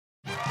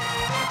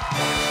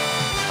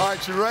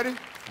right, you ready?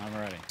 I'm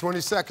ready.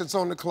 20 seconds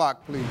on the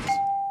clock, please.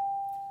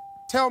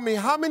 Tell me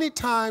how many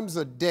times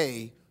a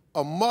day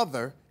a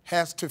mother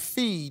has to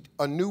feed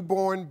a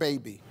newborn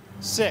baby?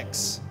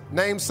 6.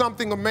 Name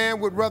something a man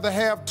would rather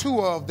have 2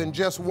 of than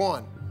just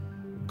 1.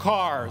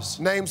 Cars.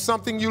 Name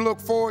something you look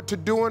forward to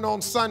doing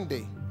on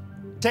Sunday.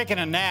 Taking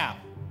a nap.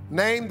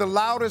 Name the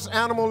loudest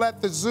animal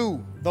at the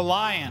zoo. The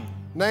lion.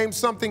 Name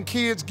something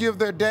kids give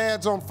their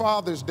dads on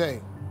Father's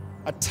Day.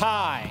 A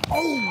tie.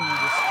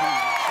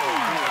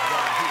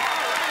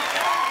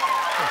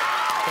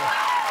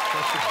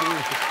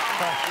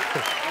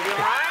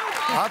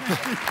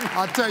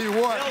 I tell you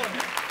what,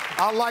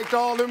 I liked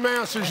all them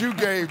answers you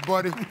gave,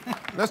 buddy.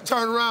 Let's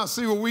turn around and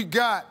see what we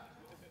got.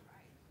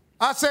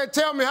 I said,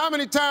 tell me how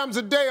many times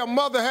a day a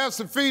mother has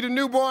to feed a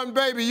newborn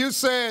baby. You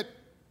said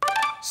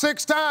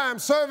 6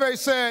 times. Survey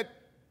said,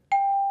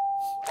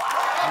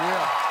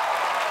 yeah.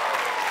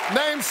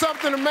 Name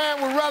something a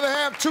man would rather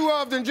have 2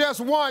 of than just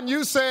 1.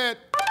 You said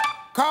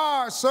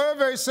cars.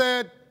 Survey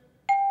said.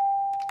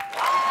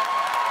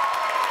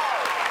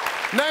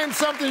 Name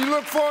something you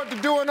look forward to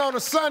doing on a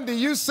Sunday.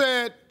 You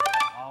said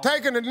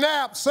taking a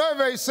nap.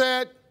 Survey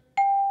said.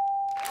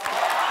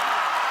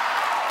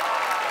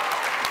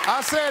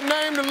 I said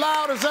name the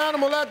loudest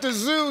animal at the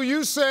zoo.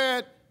 You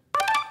said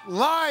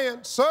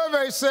lion.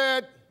 Survey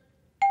said.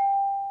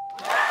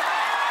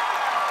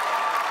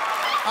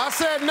 I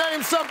said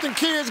name something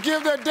kids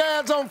give their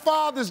dads on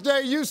Father's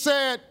Day. You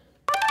said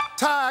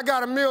tie. I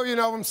got 1 million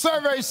of them.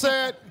 Survey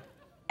said.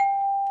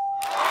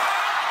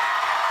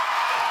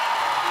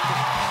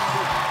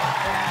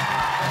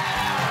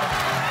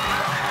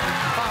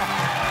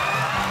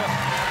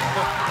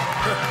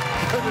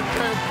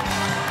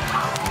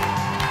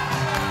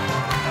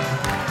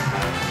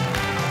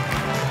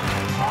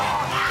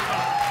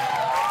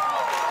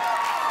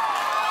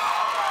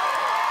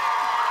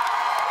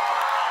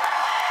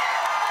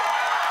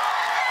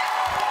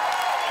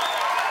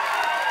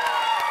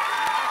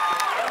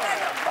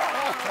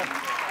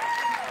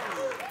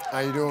 How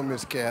you doing,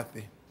 Miss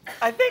Kathy?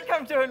 I think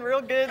I'm doing real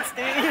good,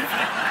 Steve.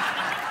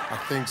 I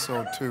think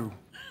so, too.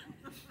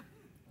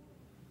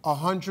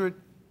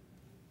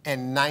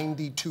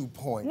 192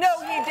 points. No,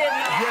 he didn't.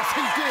 Yes,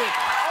 he did.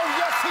 Oh,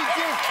 yes, he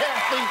did,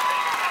 Kathy.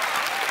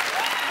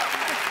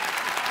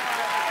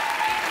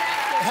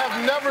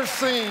 Have never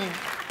seen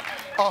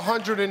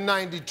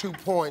 192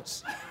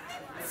 points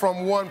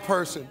from one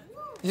person.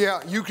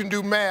 Yeah, you can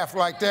do math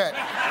like that.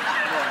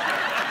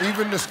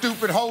 Even the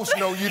stupid host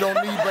know you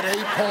don't need but 8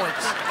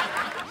 points.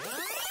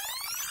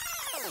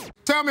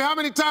 Tell me how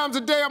many times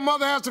a day a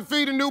mother has to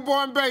feed a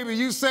newborn baby.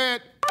 You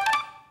said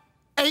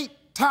 8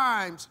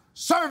 times.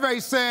 Survey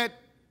said.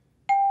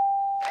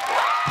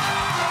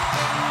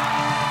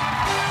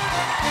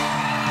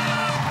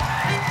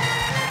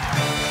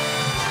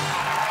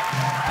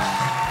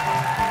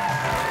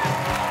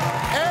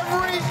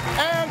 Every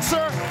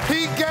answer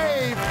he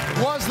gave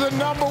was the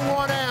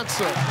 #1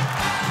 answer.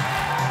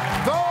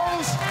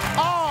 Those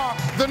are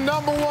the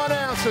 #1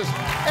 answers.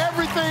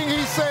 Everything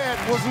he said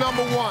was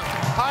 #1.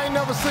 I ain't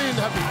never seen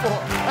that before.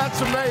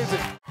 That's amazing.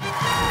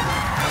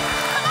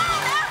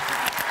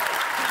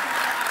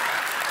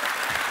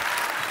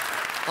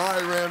 All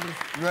right, Randa,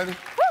 you ready?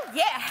 Woo,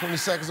 yeah. 20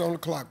 seconds on the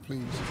clock,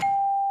 please.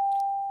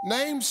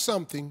 Name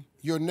something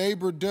your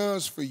neighbor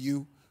does for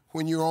you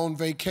when you're on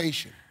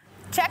vacation.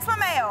 Checks my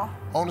mail.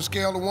 On a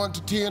scale of 1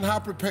 to 10, how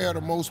prepared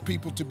are most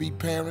people to be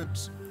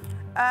parents?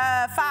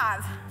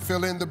 5.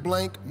 Fill in the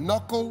blank,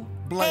 knuckle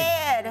blank.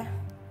 Head.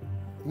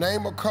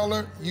 Name a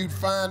color you'd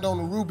find on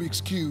a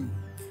Rubik's Cube.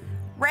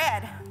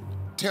 Red.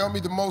 Tell me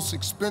the most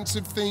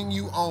expensive thing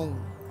you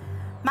own.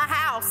 My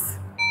house.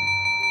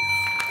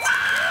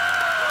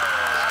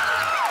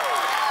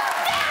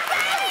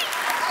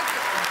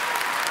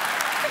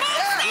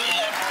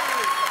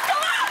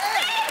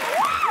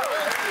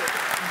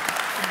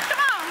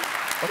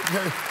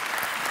 Okay.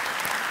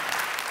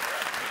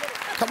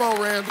 Come on,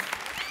 Randa.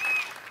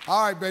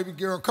 All right, baby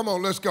girl, come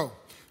on, let's go.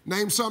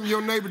 Name something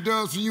your neighbor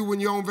does for you when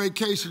you're on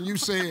vacation. You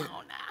said.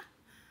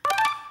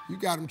 You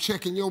got him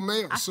checking your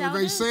mail.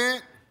 Survey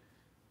said.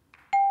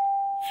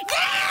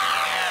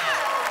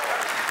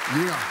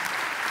 Yeah.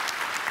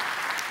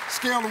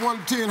 Scale of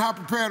 1 to 10, how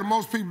prepared are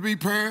most people to be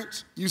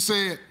parents? You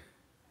said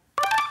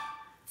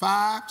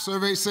 5.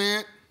 Survey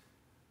said.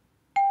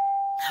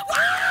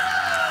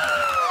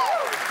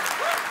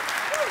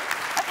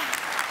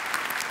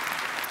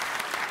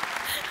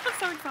 I'm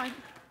so excited.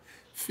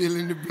 Fill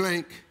in the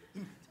blank.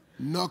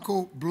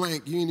 Knuckle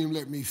blank. You ain't even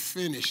let me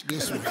finish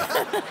this one.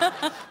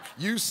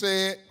 You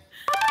said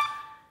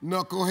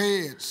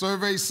knucklehead.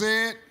 Survey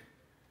said.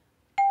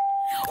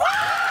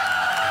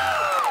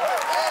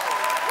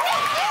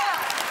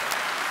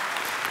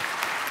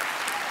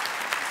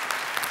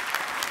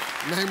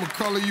 Name a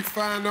color you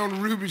find on the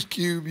Rubik's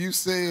Cube. You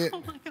said.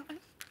 Oh my gosh.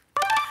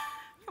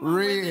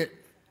 Red.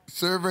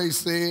 Survey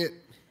said.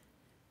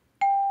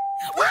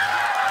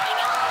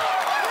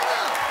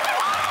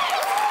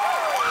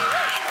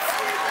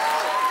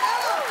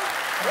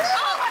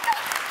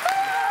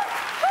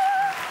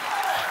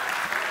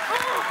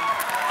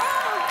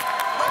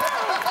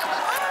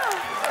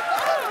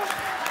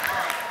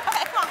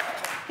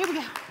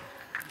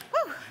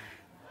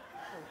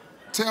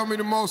 Tell me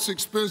the most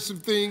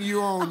expensive thing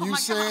you own. You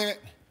said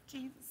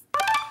Jesus.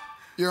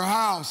 your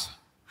house.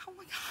 Oh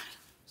my God.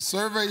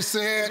 Survey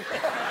said.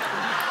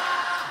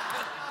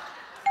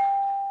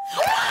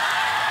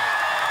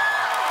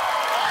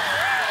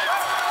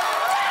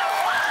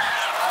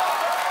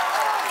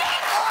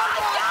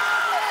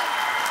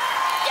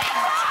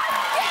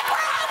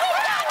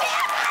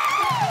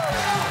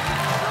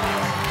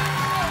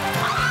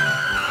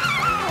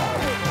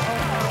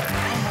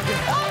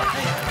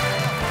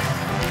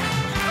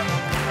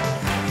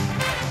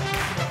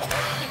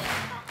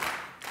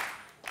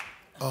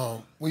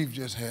 We've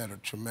just had a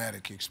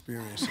traumatic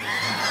experience.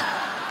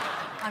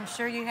 I'm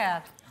sure you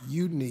have.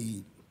 You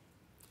need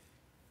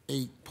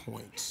 8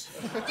 points.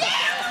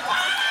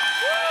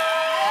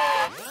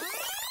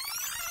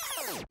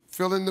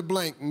 Fill in the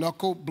blank,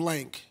 knuckle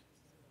blank.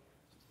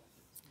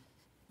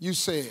 You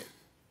said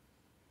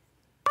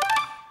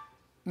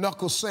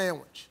knuckle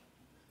sandwich.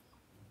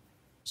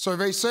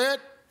 Survey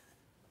said.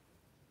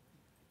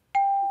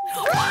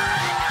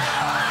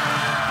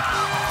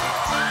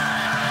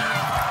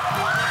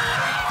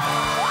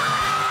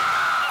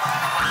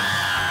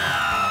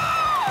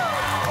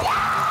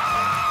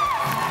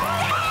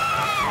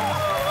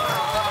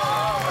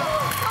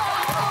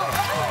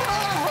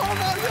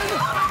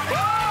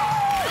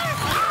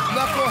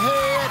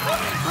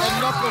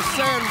 Knuckle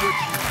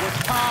sandwich was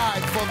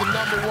tied for the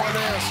 #1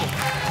 answer.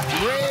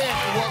 Red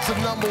was the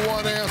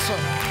 #1 answer.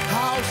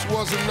 House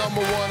was the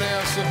 #1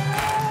 answer.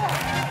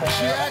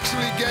 She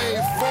actually gave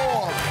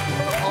 4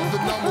 of the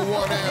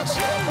 #1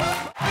 answer.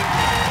 All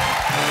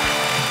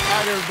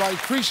right, everybody,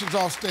 Chrisann's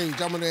off stage.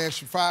 I'm gonna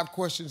ask you 5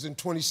 questions in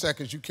 20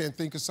 seconds. You can't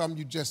think of something,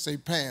 you just say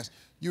pass.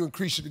 You and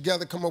Chrisann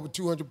together come up with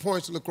 200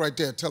 points. Look right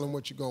there, tell them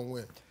what you're gonna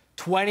win.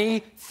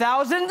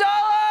 $20,000!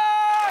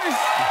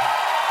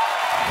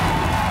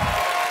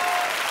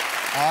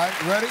 All right,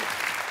 ready?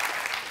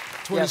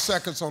 20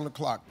 seconds on the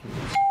clock,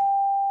 please.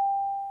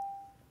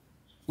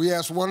 We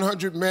asked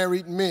 100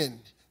 married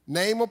men,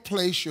 name a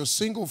place your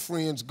single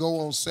friends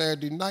go on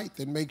Saturday night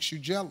that makes you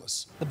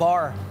jealous. The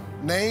bar.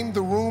 Name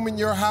the room in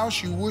your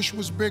house you wish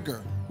was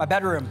bigger. My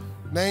bedroom.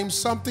 Name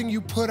something you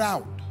put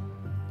out.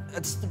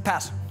 It's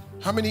pass.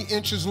 How many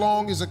inches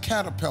long is a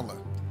caterpillar?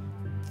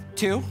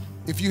 2.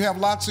 If you have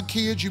lots of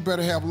kids, you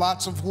better have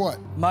lots of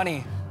what?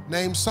 Money.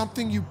 Name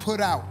something you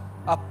put out.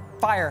 A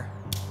fire.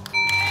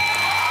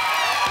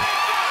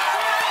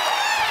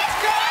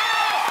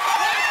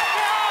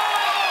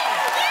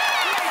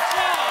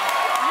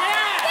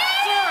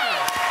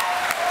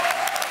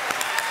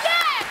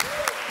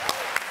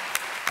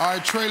 All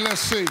right, Trey,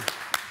 let's see.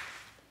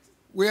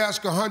 We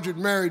ask 100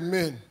 married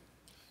men,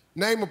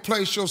 name a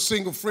place your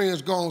single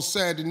friends go on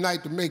Saturday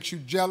night that makes you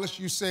jealous.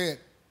 You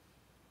said,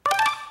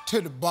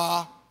 to the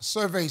bar.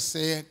 Survey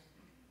said.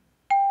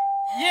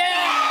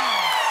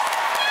 Yeah!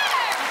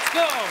 Let's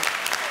go.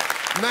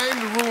 Name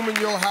the room in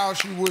your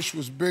house you wish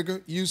was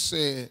bigger. You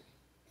said,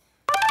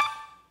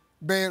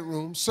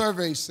 bedroom.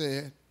 Survey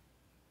said.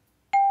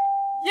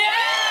 Yeah!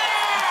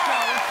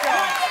 Let's go,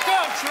 let's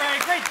go, Trey.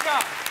 Great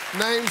job.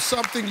 Name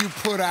something you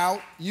put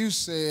out. You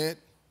said,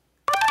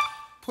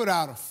 put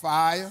out a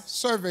fire.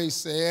 Survey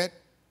said.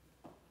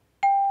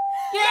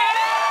 Yeah!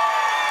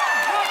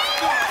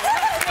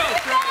 Let's go,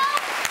 Trey.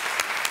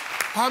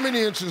 How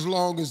many inches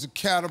long is a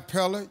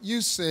caterpillar?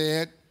 You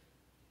said,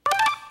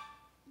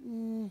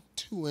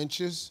 2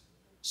 inches.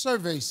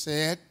 Survey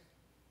said.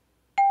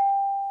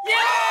 Yeah!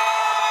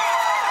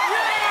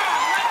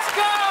 Yeah! Let's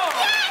go!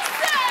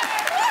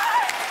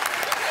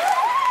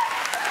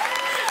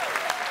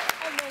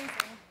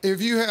 If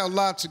you have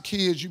lots of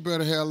kids, you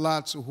better have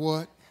lots of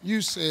what?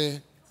 You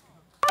said,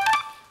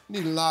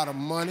 need a lot of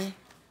money.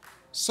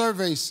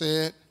 Survey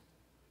said.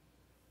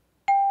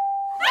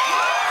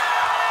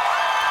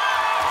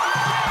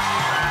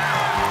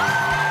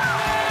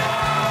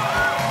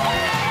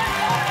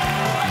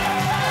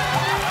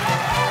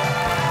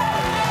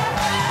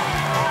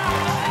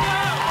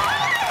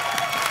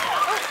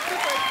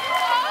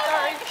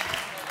 Sorry.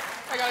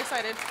 I got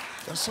excited.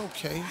 That's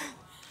okay.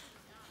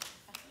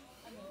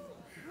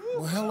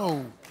 Well,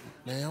 hello,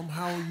 ma'am.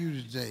 How are you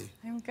today?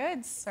 I'm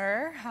good,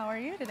 sir. How are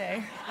you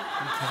today?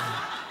 Okay.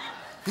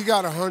 He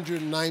got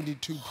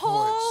 192 points.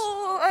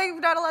 Oh,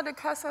 I'm not allowed to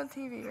cuss on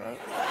TV, right?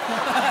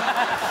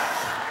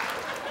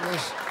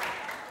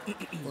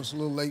 Well, it's a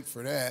little late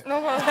for that.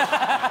 No.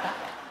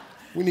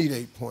 We need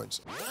 8 points.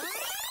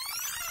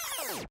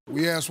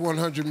 We asked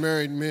 100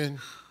 married men,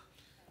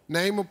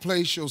 name a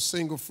place your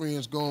single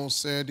friends go on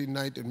Saturday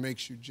night that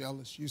makes you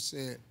jealous. You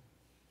said,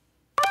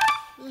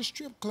 a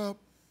strip club.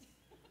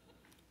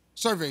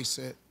 Survey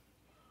said.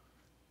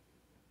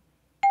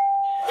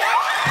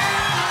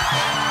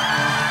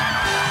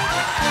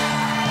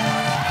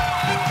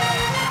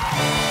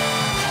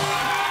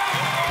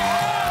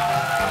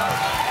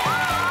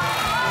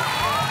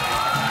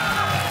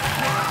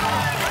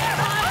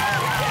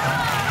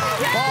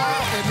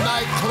 Bar and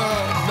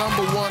nightclub,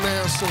 #1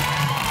 answer.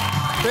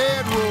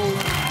 Bedroom,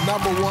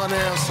 #1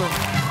 answer.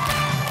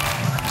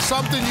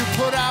 Something you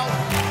put out,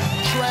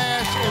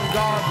 trash and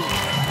garbage,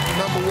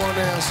 number one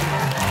answer.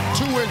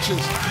 2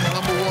 inches,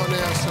 number one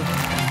answer.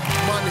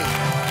 Money,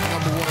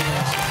 number one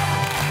answer.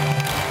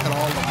 And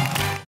all of them.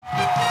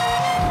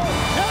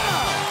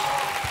 Yeah!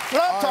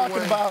 What I'm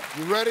talking about.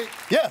 You ready?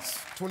 Yes.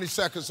 20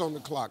 seconds on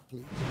the clock,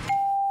 please.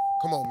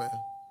 Come on, man.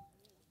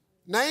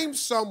 Name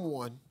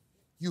someone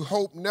you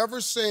hope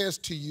never says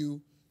to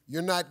you,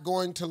 you're not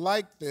going to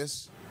like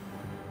this.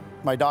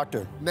 My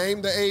doctor.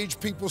 Name the age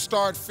people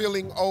start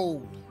feeling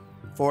old.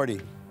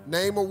 40.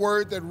 Name a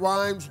word that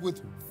rhymes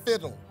with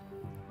fiddle.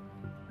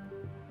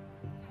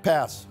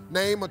 Pass.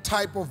 Name a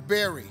type of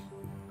berry.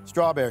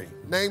 Strawberry.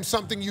 Name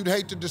something you'd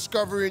hate to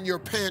discover in your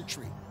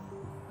pantry.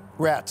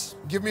 Rats.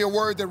 Give me a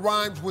word that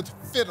rhymes with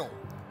fiddle.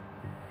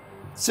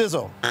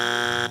 Sizzle.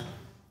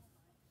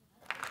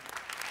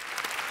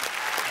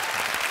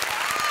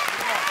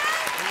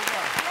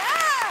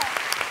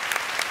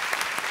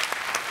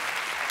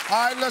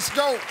 All right, let's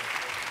go.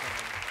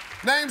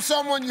 Name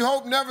someone you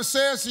hope never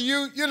says to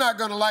you, you're not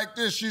gonna like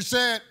this. You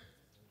said,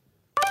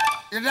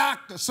 your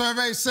doctor,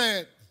 survey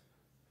said.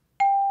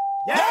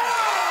 Yeah!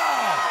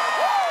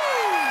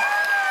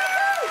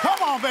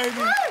 Come on,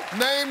 baby.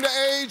 Name the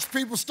age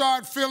people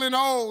start feeling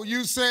old.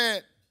 You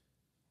said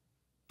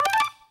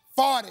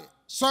 40.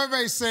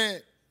 Survey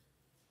said.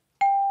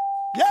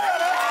 Yeah,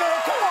 that's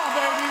good. Come on,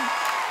 baby.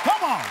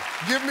 Come on.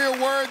 Give me a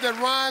word that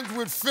rhymes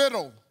with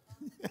fiddle.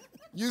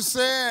 You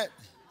said,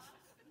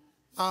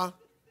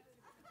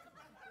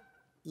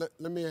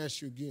 let me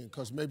ask you again,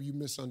 because maybe you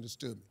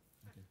misunderstood me.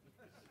 Okay.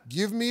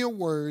 Give me a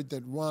word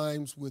that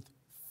rhymes with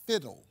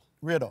fiddle.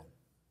 Riddle.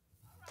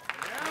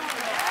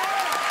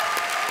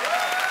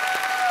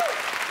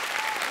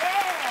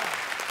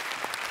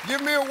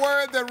 Give me a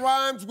word that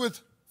rhymes with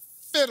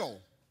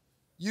fiddle.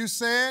 You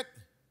said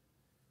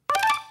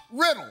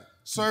riddle.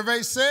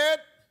 Survey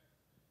said.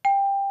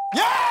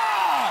 Yeah!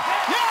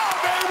 Yeah,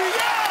 baby,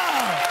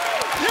 yeah!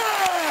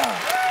 Yeah!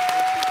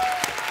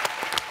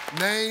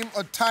 Name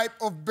a type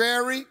of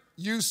berry.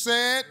 You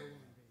said.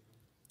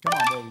 Come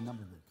on, baby,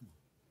 number good. Come on.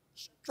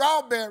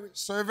 Strawberry.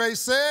 Survey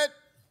said.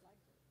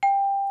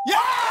 Yeah,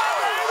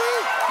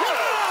 baby!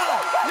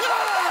 Yeah!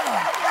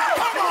 Yeah!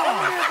 Come on!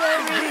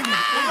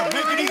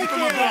 Make it easy for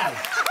my brother.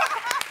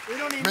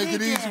 Make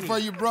it easy for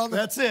your brother.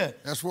 That's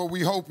it. That's what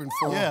we hoping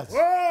for. Yes.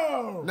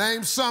 Whoa.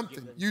 Name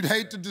something you'd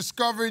hate to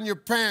discover in your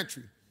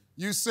pantry.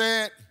 You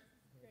said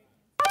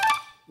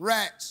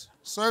rats.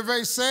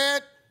 Survey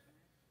said.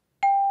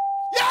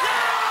 Yeah!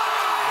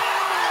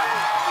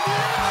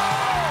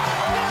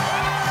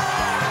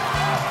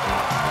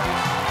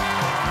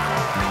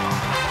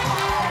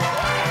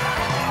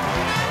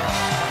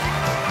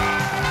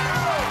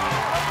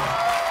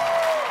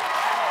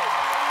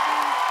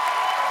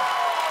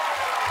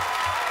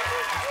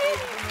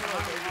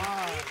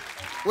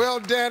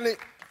 Well, Danny,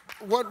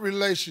 what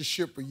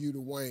relationship are you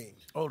to Wayne?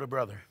 Older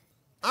brother.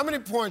 How many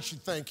points you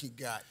think he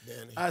got,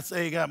 Danny? I'd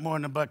say he got more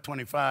than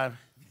 $125.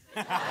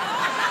 Yeah,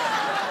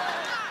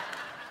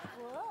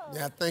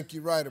 I think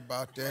you're right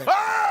about that.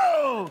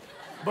 Oh!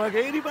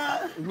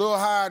 $185? A little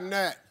higher than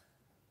that.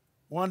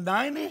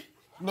 190? A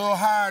little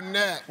higher than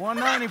that.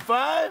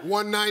 195?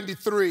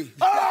 193.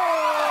 Oh!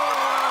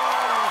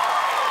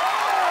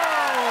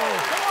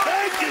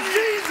 Thank you,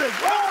 Jesus!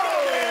 Whoa!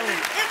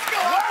 Let's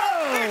go!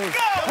 Let's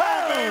go!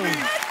 Baby.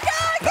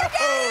 Let's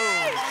go!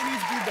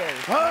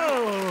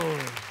 Oh!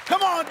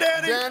 Come on,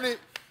 Daddy! Danny,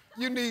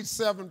 you need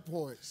 7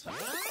 points.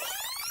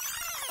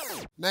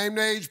 Name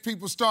the age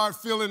people start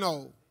feeling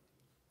old.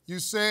 You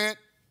said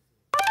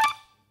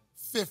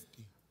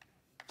 50.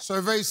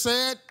 Survey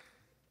said.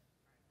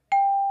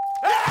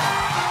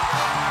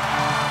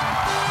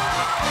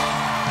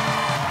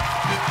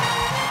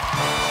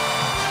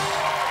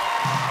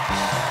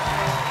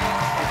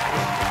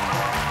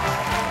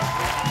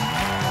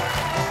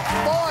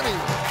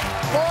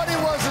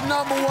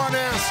 Number one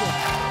answer.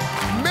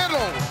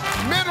 Middle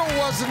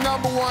was the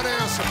number one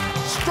answer.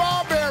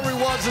 Strawberry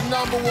was the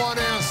number one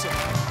answer.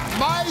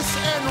 Mice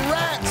and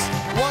rats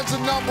was the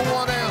number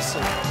one answer.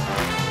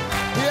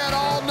 He had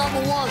all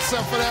number one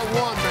except for that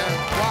one, man.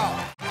 Wow.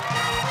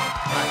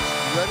 All right,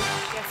 you ready?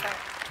 Yes, sir.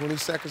 20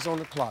 seconds on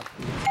the clock.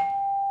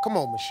 Come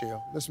on,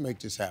 Michelle. Let's make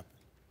this happen.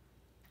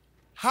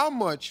 How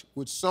much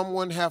would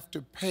someone have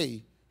to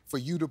pay for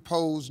you to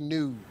pose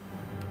nude?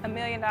 $1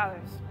 million.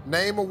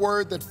 Name a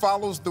word that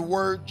follows the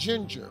word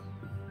ginger.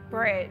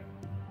 Bread.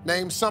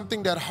 Name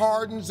something that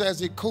hardens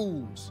as it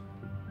cools.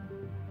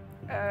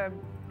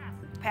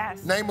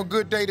 Pass. Name a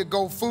good day to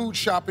go food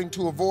shopping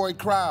to avoid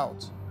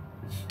crowds.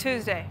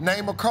 Tuesday.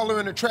 Name a color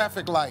in a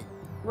traffic light.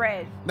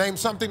 Red. Name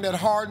something that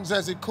hardens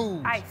as it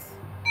cools. Ice.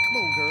 Come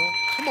on, girl.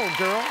 Come on,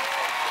 girl.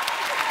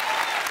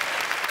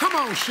 Come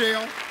on,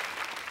 Shell.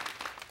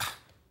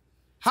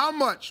 How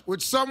much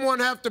would someone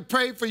have to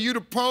pay for you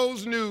to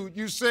pose nude?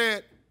 You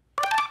said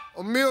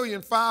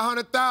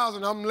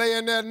 $1,500,000. I'm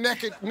laying there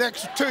naked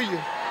next to you.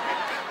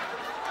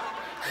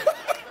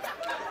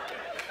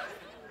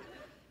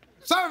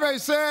 Survey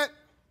said,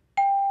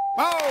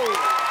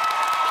 oh.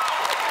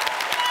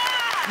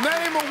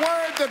 Name a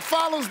word that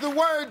follows the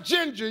word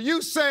ginger.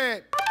 You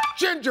said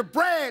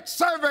gingerbread.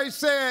 Survey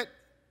said,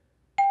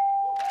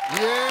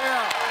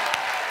 Yeah.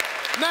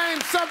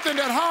 Name something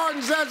that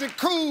hardens as it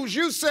cools.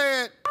 You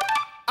said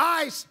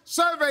ice.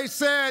 Survey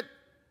said.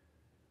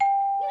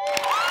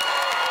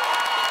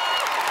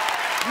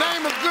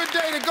 Name a good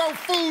day to go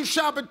food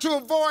shopping to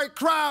avoid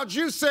crowds.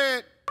 You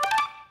said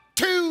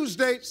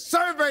Tuesday.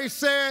 Survey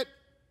said.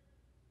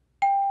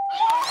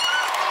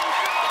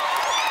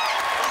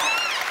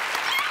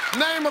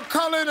 Name a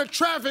color in a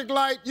traffic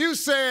light. You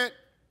said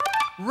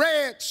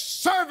red.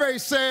 Survey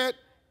said.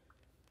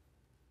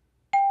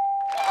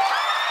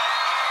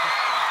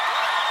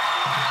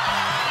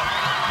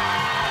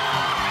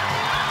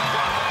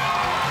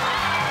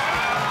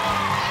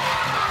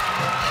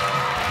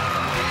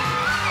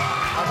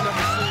 I've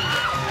never seen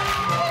that.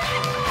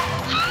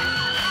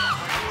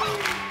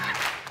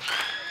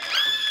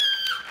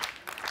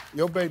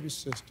 Your baby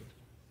sister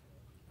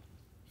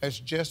has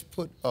just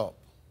put up,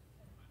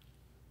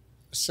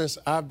 since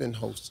I've been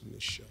hosting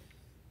this show,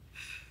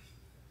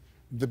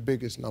 the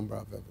biggest number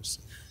I've ever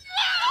seen.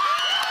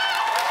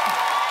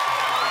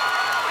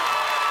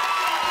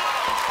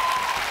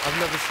 I've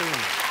never seen it.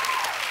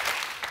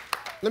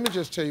 Let me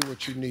just tell you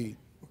what you need.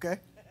 Okay.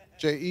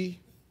 J.E.,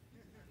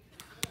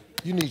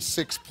 you need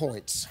 6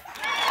 points.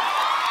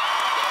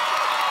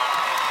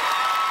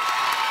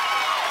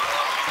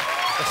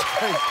 That's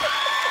crazy.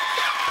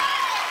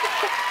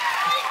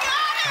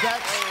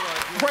 That's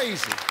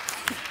crazy.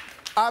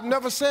 I've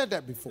never said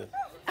that before.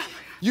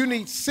 You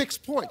need 6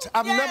 points.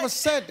 I've never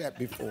said that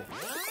before.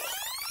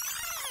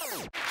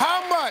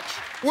 How much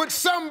would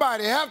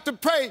somebody have to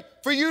pay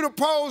for you to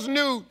pose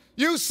nude?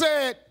 You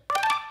said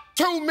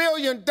 $2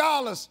 million.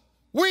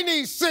 We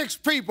need 6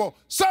 people.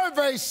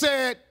 Survey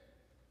said.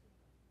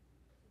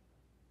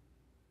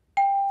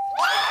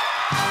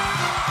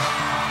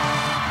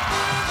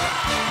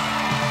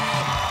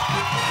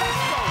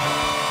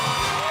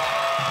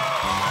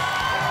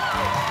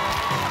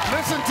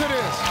 Listen to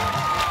this.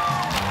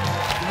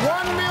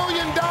 $1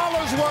 million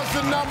was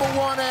the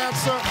 #1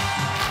 answer.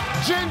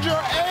 Ginger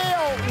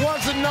ale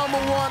was the #1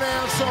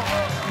 answer.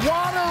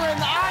 Water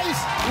and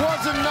ice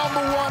was the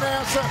 #1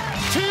 answer.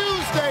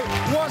 Tuesday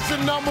was the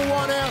 #1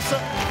 answer.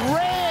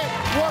 Red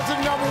was the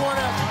 #1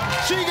 answer.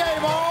 She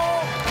gave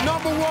all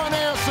 #1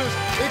 answers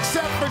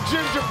except for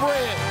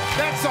gingerbread.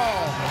 That's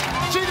all.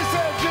 She just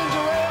said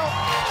ginger ale.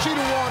 She'd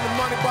have won the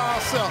money by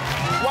herself.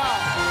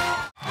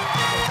 Wow.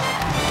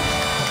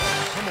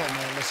 Come on,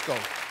 man, let's go.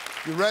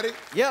 You ready?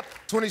 Yep.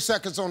 20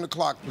 seconds on the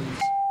clock,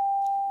 please.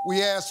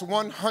 We asked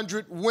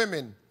 100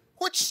 women,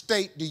 which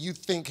state do you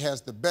think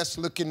has the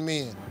best-looking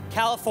men?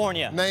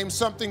 California. Name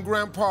something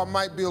Grandpa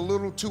might be a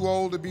little too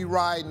old to be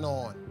riding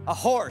on. A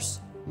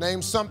horse.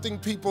 Name something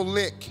people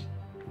lick.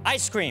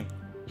 Ice cream.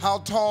 How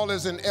tall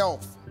is an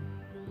elf?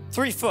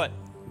 3 foot.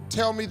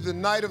 Tell me the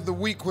night of the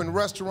week when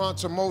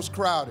restaurants are most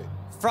crowded.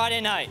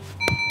 Friday night.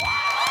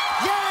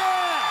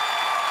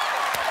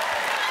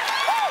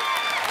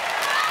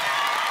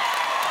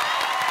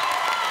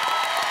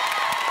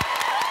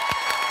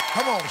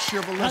 Come on,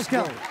 Shiva, let's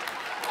go.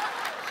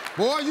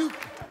 Boy, you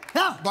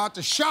about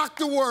to shock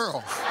the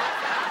world.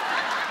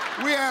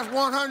 We asked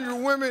 100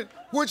 women,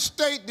 which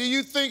state do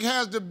you think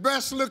has the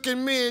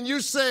best-looking men?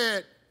 You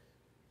said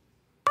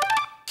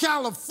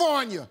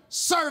California.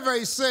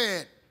 Survey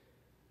said.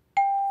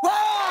 All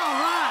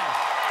right.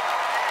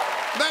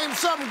 Name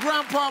something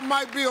Grandpa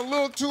might be a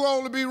little too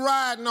old to be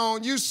riding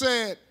on. You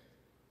said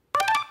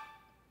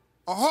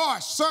a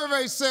horse.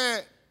 Survey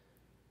said.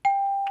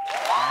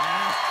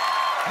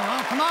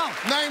 Come on.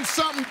 Name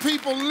something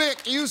people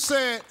lick. You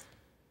said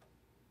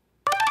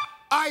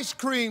ice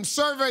cream.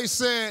 Survey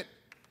said.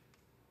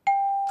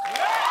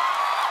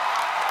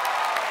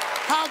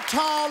 How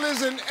tall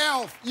is an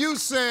elf? You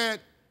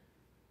said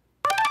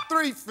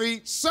 3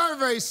 feet.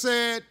 Survey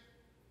said.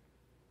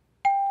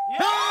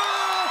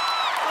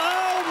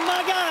 Oh,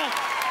 my God.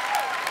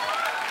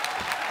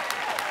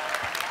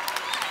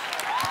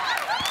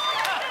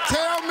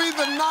 Tell me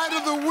the night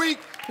of the week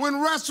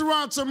when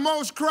restaurants are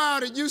most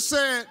crowded. You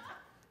said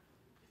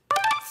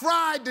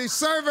Friday.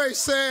 Survey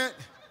said.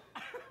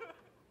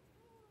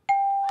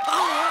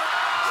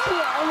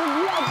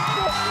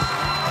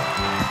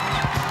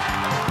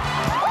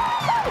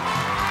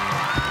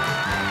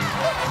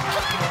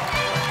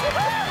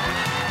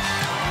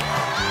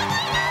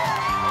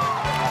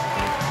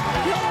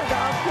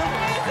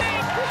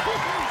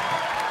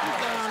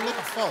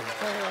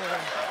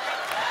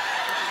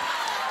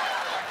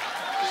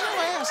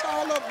 Your ass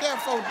all up there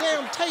for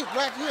damn tape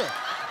right here.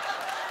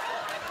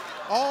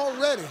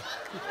 Already.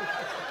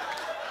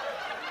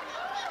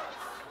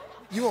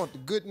 You want the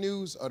good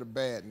news or the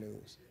bad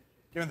news?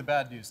 Give me the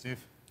bad news, Steve.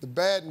 The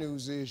bad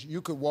news is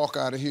you could walk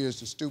out of here as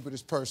the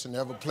stupidest person to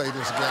ever play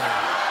this game.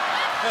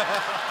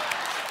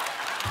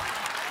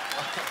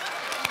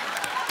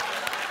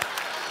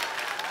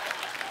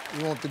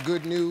 You want the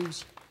good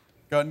news?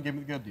 Go ahead and give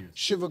me the good news.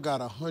 Shiva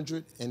got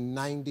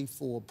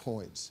 194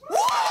 points. Woo!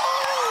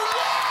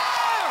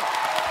 Yeah!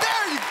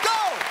 There you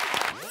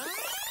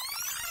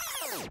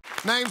go!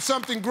 Name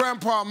something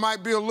Grandpa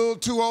might be a little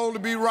too old to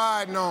be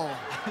riding on.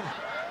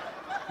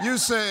 You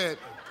said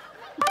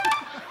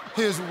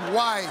his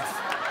wife.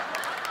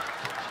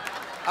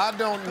 I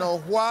don't know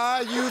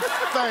why you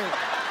think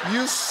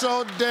you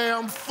so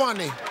damn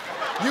funny.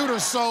 You done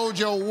sold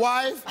your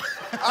wife.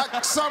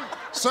 Some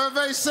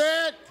survey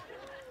said.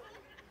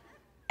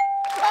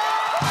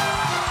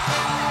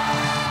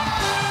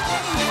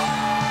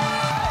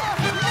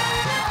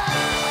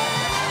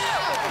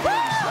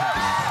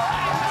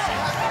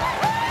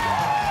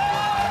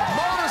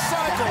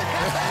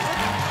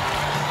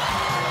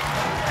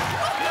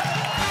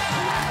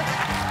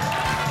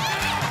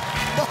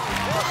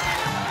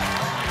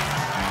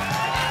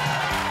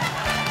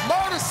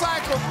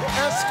 Motorcycle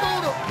and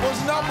scooter was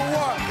number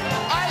one.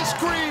 Ice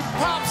cream,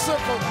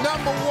 popsicle,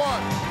 number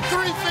one.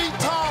 3 feet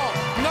tall,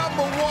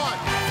 number one.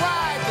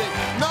 Friday,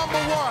 number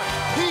one.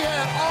 He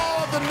had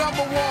all the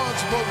number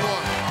ones but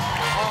one.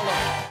 All of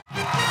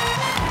them.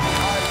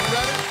 All right, you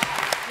ready?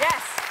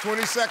 Yes.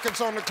 20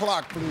 seconds on the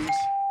clock, please.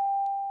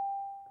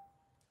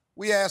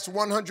 We asked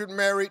 100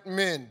 married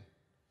men,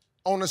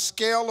 on a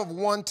scale of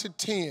 1 to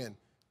 10,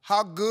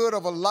 how good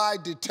of a lie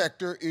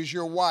detector is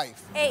your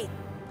wife? 8.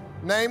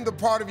 Name the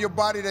part of your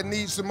body that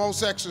needs the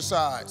most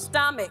exercise.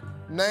 Stomach.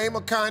 Name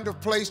a kind of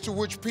place to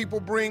which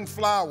people bring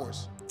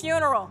flowers.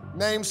 Funeral.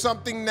 Name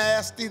something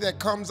nasty that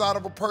comes out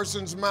of a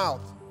person's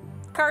mouth.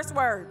 Curse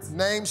words.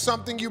 Name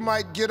something you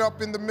might get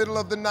up in the middle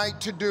of the night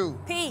to do.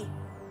 Pee.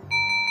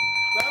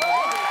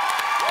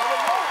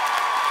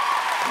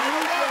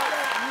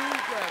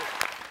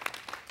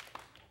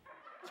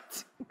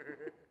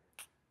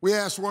 We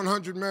asked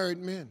 100 married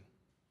men.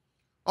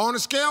 On a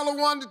scale of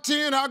 1 to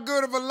 10, how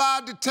good of a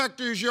lie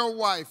detector is your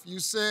wife? You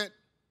said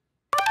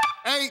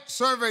 8.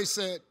 Survey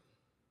said.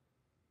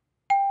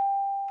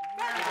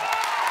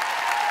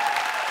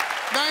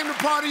 Name the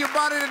part of your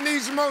body that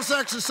needs the most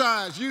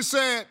exercise. You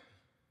said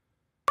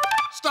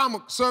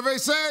stomach. Survey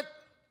said.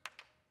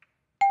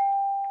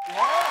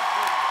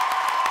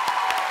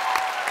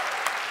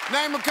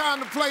 Name a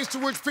kind of place to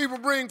which people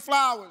bring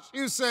flowers.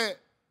 You said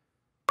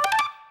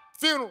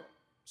funeral.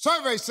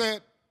 Survey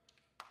said.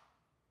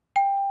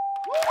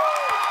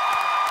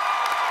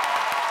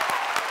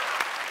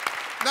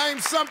 Name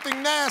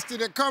something nasty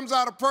that comes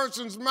out of a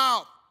person's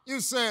mouth. You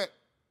said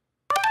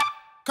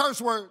curse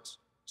words.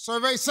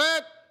 Survey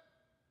said.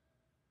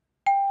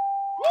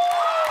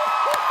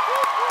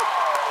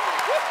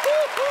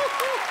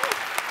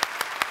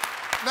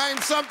 Name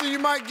something you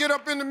might get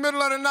up in the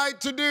middle of the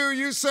night to do.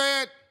 You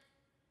said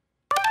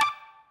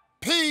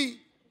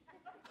pee.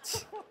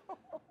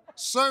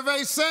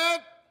 Survey said.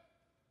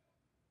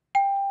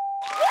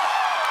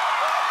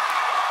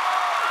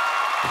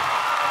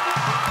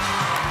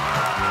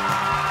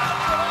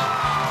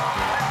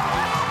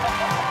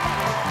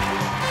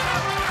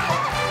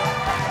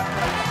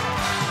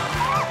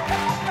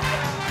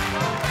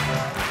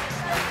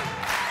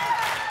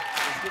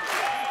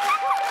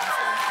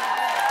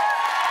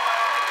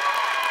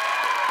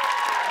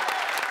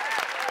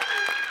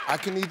 I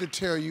can either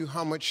tell you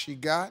how much she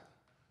got,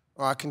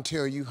 or I can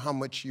tell you how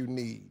much you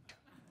need.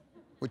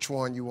 Which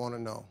one you want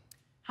to know?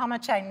 How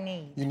much I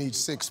need? You need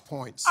 6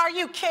 points. Are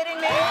you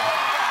kidding me? I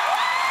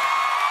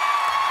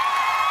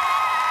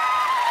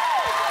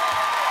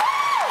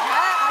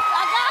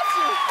got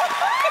you.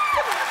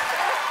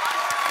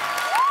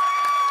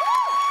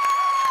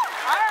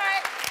 All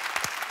right.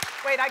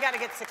 Wait, I got to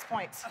get 6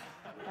 points.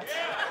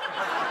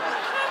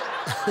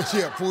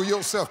 Yeah, pull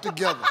yourself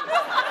together.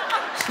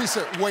 She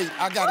said, wait,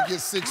 I gotta get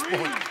 6 points.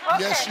 Okay.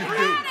 Yes, you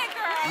do.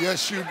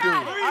 Yes, you do.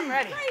 I'm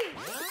ready.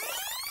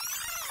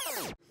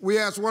 We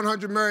asked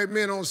 100 married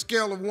men on a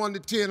scale of 1 to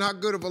 10, how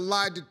good of a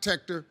lie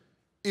detector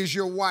is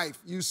your wife?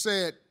 You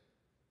said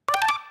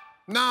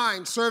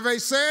 9. Survey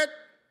said.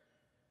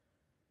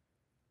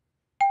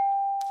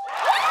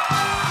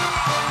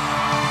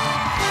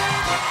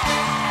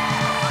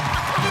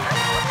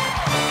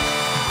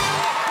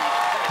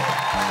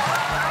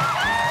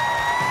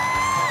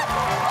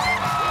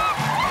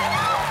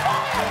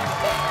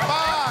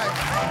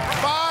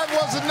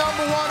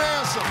 Number one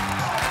answer.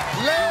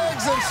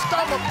 Legs and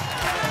stomach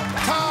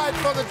tied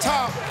for the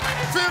top.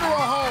 Funeral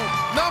home,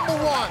 number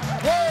 1.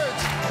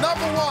 Words,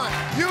 number 1.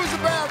 Use the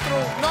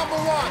bathroom, number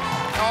 1.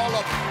 All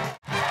of them.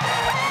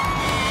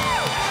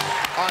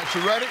 All right,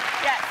 you ready?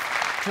 Yes.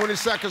 20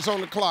 seconds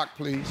on the clock,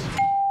 please.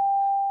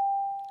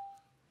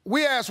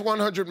 We asked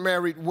 100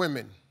 married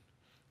women,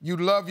 you'd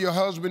love your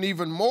husband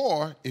even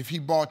more if he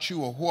bought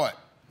you a what?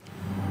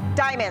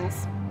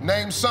 Diamonds.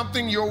 Name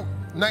something you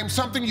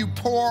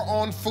pour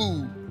on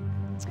food.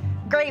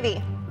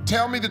 Gravy.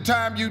 Tell me the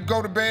time you'd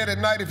go to bed at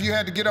night if you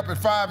had to get up at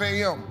 5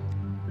 a.m.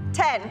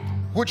 10.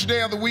 Which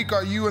day of the week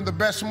are you in the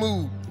best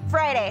mood?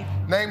 Friday.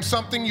 Name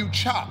something you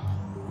chop.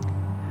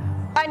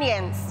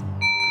 Onions.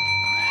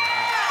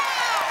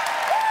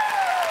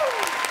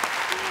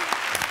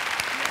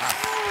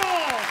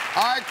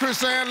 All right,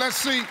 Chrisann, let's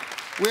see.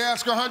 We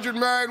asked 100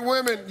 married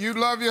women, you'd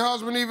love your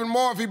husband even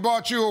more if he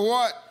bought you a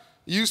what?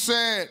 You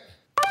said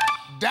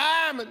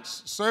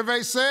diamonds.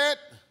 Survey said.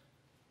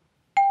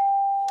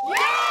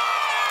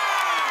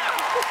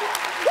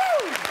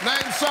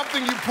 Name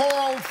something you pour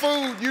on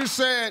food. You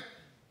said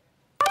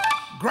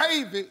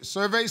Gravy,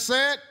 survey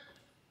said.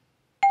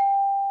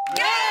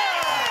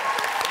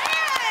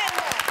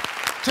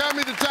 Tell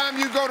me the time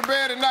you go to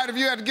bed at night if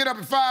you had to get up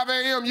at 5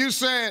 a.m. You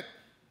said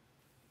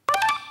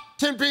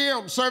 10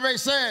 p.m. Survey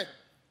said.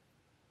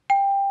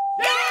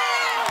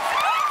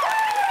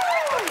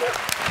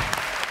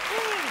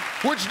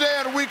 Which day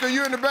of the week are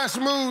you in the best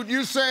mood?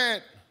 You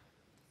said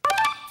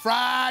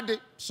Friday.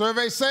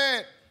 Survey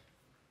said.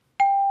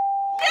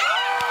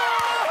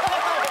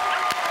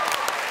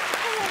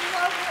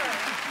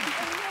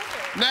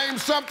 Name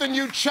something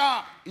you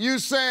chop. You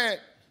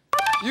said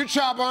you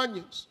chop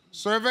onions.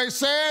 Survey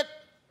said.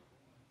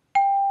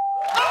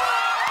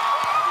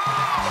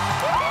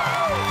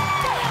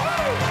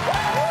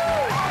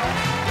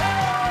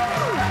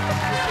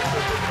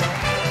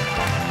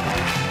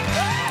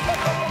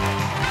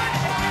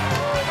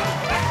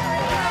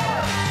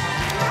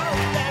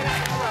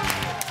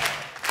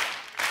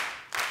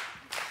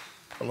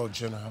 Hello,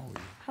 Jenna, how are you?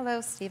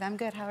 Hello, Steve. I'm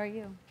good. How are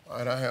you? All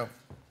right, I have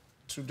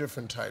two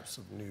different types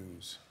of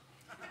news.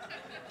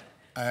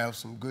 I have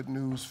some good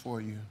news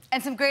for you.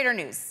 And some greater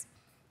news.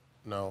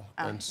 No,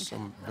 and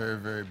some very,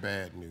 very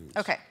bad news.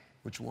 Okay.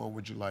 Which one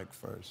would you like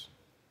first?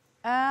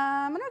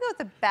 I'm gonna go with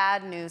the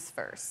bad news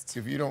first.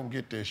 If you don't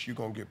get this, you're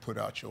gonna get put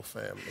out your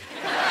family.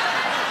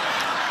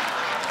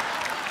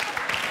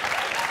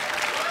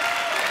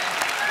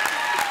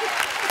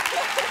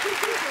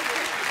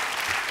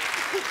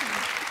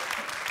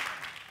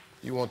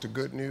 You want the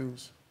good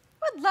news?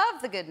 I would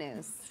love the good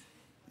news.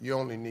 You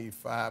only need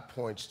 5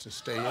 points to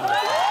stay in the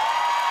family.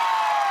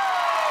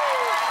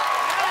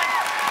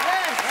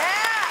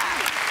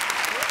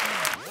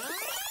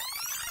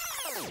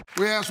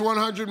 We asked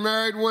 100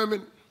 married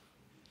women,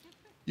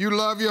 you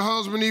love your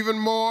husband even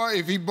more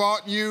if he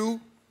bought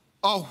you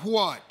a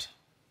what?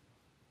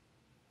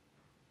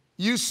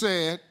 You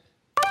said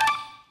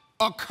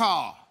a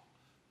car.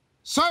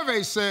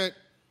 Survey said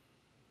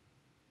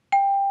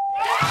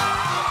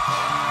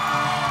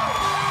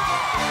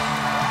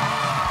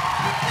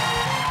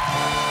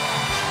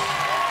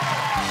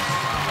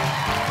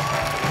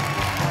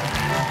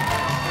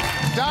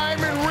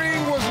diamond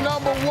ring was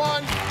number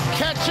one,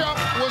 ketchup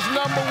was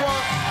number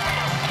one.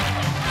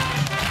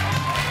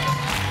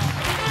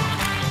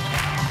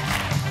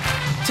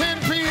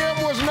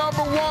 Was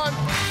number one,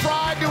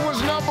 Friday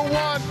was number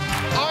one,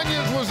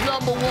 onions was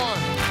number one.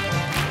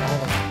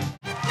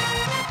 All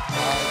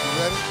right, you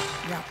ready?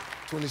 Yeah.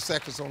 20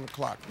 seconds on the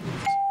clock.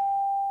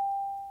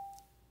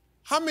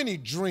 How many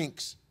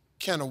drinks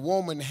can a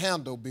woman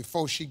handle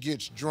before she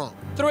gets drunk?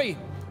 3.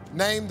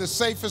 Name the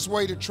safest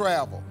way to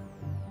travel.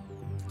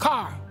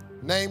 Car.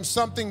 Name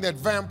something that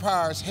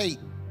vampires hate.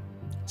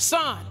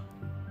 Sun.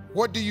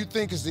 What do you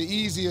think is the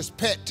easiest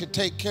pet to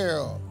take care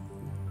of?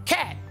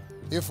 Cat.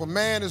 If a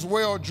man is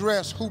well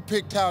dressed, who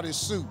picked out his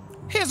suit?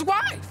 His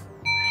wife.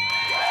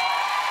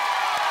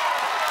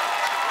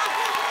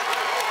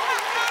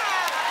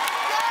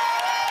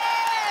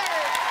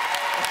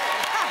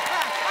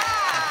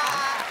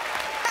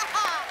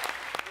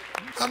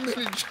 How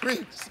many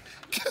drinks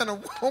can a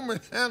woman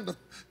handle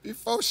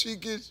before she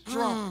gets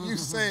drunk? You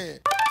said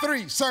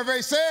 3.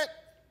 Survey said.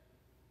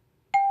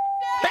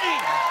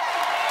 Bam.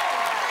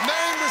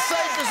 Name the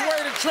safest way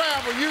to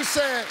travel. You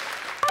said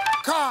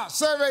car.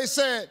 Survey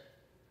said.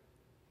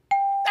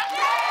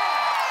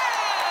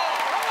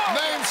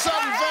 Name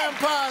something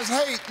vampires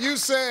hate. You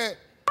said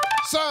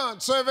sun.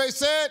 Survey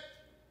said.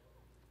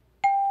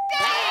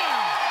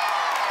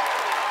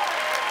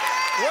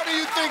 What do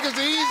you think is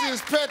the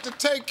easiest pet to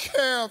take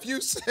care of?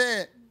 You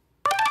said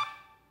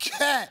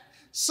cat.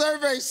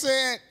 Survey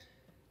said.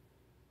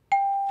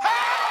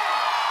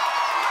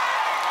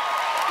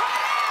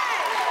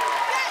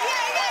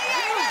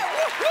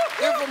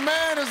 If a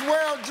man is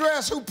well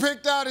dressed, who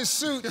picked out his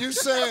suit? You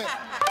said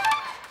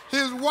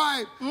his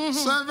wife.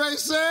 Survey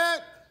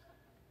said.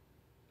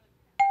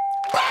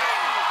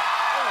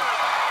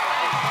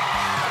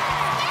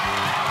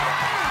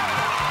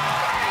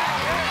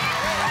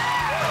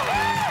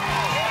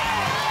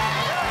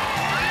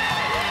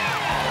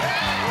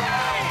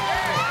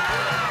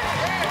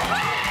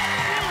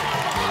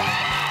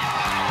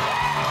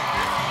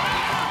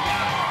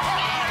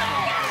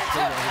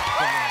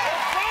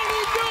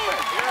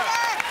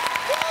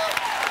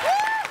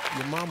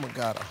 Your mama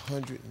got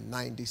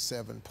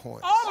 197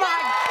 points. Oh my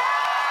God!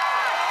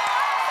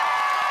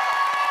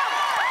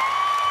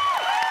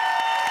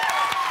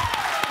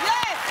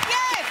 Yes,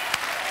 yes!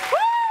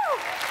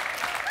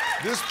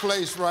 Woo! This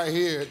place right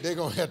here, they're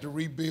gonna have to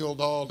rebuild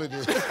all of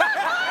this.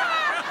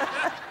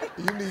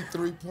 You need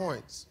 3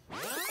 points.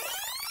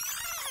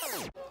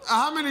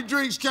 How many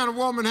drinks can a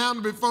woman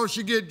handle before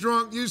she get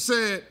drunk? You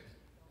said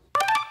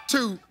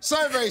 2.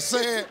 Survey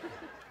said,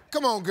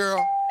 come on,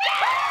 girl.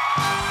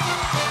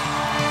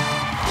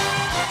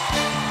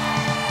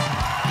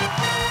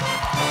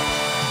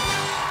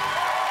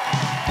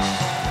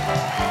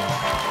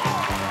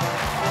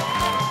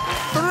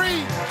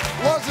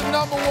 Was the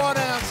number one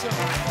answer.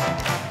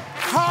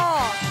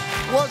 Car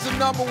was the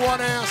number one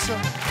answer.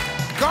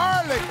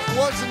 Garlic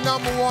was the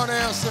number one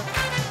answer.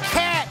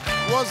 Cat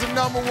was the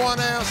 #1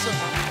 answer.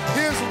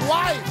 His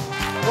wife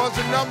was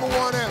the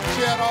 #1 answer.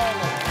 She had all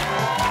of them.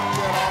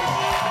 She had all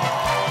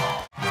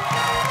of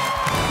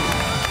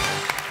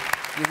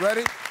them. You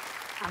ready?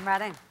 I'm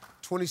ready.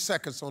 20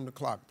 seconds on the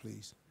clock,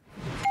 please.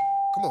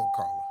 Come on,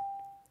 Karla.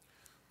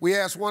 We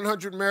asked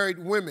 100 married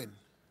women,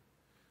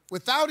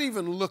 without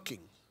even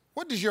looking,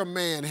 what does your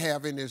man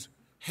have in his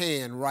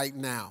hand right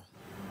now?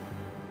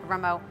 A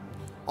remote.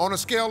 On a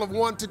scale of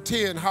 1 to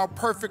 10, how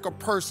perfect a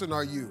person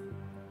are you?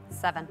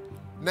 7.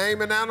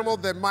 Name an animal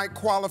that might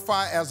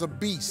qualify as a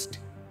beast.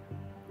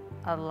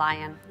 A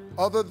lion.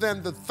 Other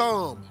than the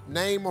thumb,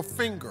 name a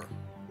finger.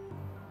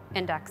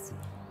 Index.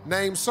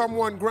 Name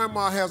someone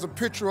grandma has a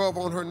picture of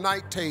on her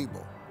night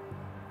table.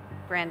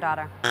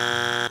 Granddaughter.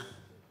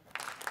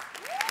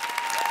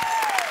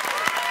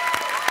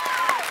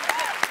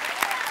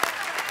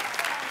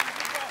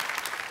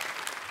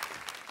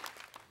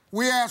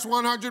 We asked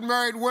 100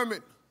 married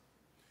women,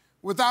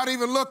 without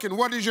even looking,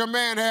 what does your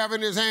man have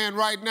in his hand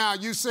right now?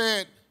 You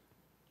said,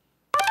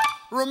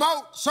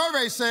 remote.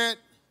 Survey said,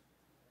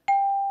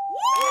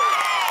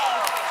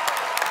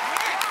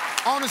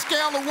 on a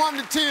scale of 1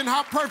 to 10,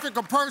 how perfect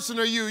a person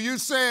are you? You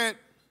said,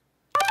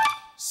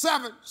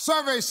 7.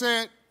 Survey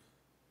said,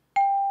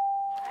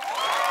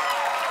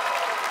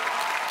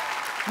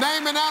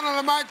 name an animal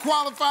that might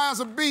qualify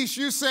as a beast.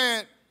 You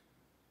said,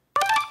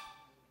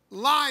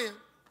 lion.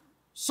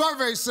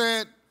 Survey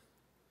said,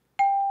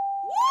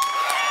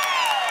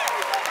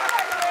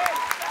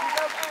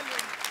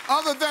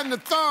 other than the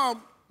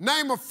thumb,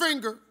 name a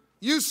finger.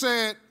 You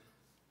said,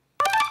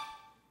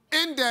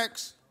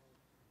 index.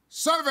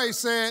 Survey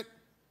said,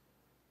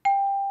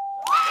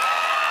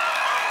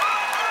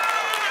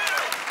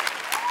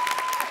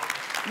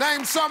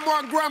 name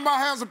someone grandma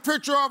has a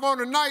picture of on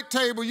the night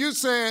table. You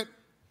said,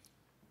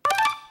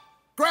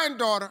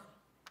 granddaughter.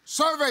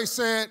 Survey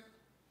said,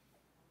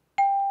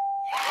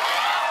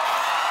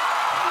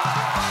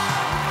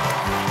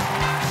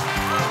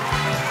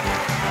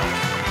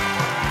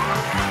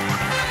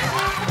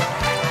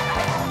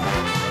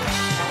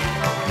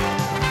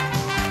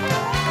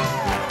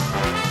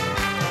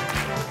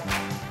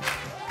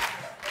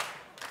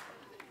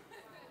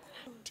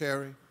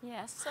 Terry?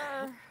 Yes,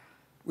 sir.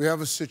 We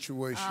have a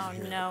situation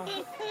here. Oh, no.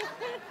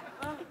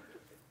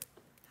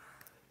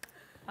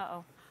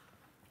 Uh-oh.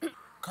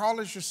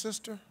 Karla's your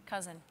sister?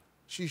 Cousin.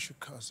 She's your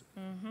cousin.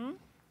 Mm-hmm.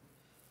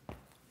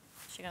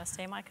 She gonna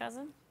stay my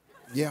cousin?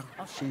 Yeah,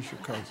 she's your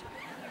cousin.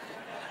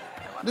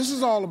 This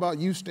is all about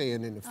you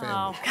staying in the family.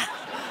 Oh, God.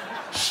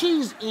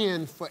 She's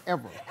in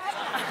forever.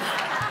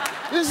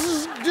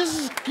 This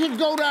could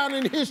go down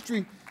in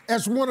history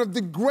as one of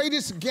the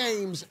greatest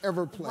games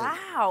ever played.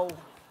 Wow.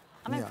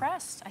 I'm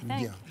impressed, I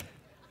think. Yeah.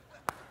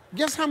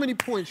 Guess how many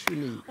points you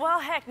need? Well,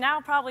 heck, now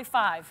probably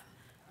 5.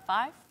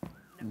 5?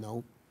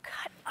 Nope.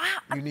 God,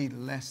 you need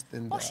less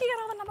than well, that. she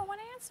got all the #1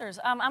 answers.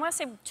 I'm gonna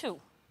say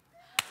 2.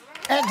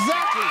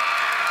 Exactly.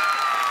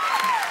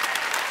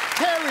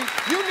 Terry,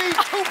 you need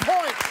 2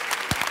 points.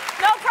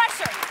 No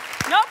pressure.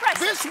 No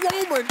pressure. This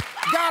woman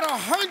got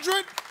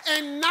 198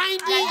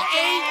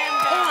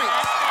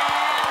 points.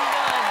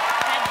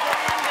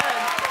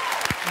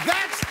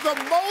 That's the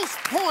most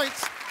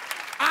points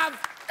I've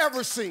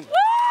ever seen. Woo!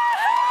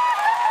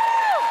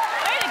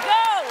 Way to go!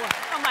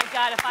 Oh my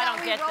God, if I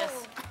don't get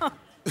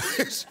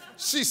this.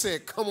 She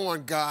said, come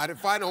on, God,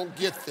 if I don't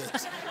get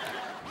this.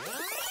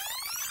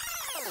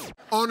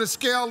 On a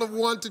scale of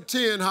 1 to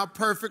 10, how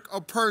perfect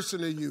a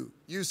person are you?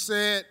 You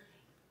said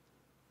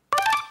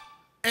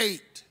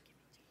 8.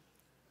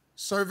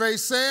 Survey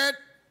said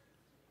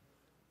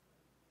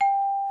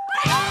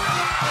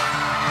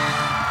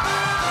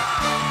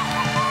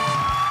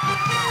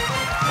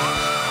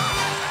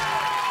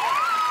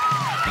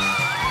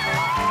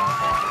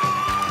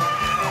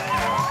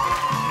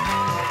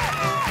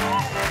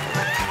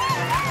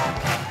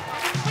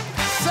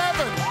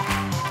 7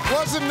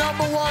 was the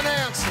 #1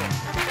 answer.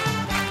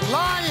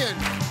 Lion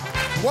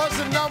was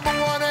the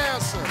 #1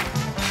 answer.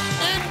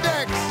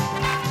 Index,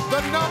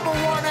 the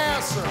 #1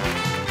 answer.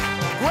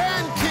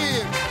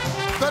 Grandkids,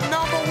 the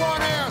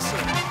 #1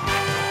 answer.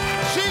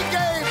 She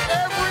gave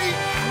every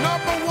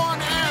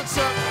 #1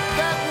 answer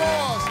that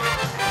was.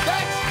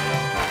 That's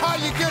how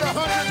you get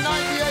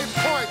 198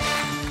 points.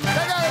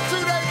 They got a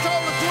 2-day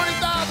total of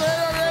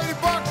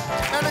 $20,880,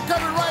 and they're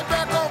coming right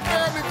back on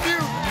Family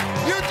Feud.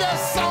 You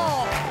just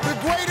saw the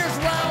greatest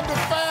round of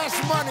fast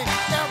money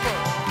ever.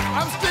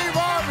 I'm Steve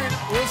Harvey.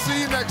 We'll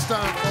see you next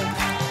time, folks.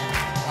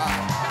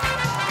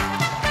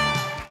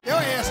 Your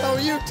ass on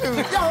YouTube.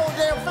 Your whole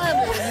damn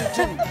family on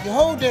YouTube. Your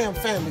whole damn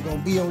family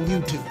gonna be on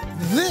YouTube.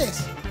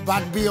 This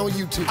about to be on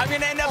YouTube. I'm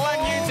gonna end up on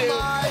YouTube. Oh,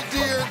 my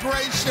dear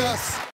gracious.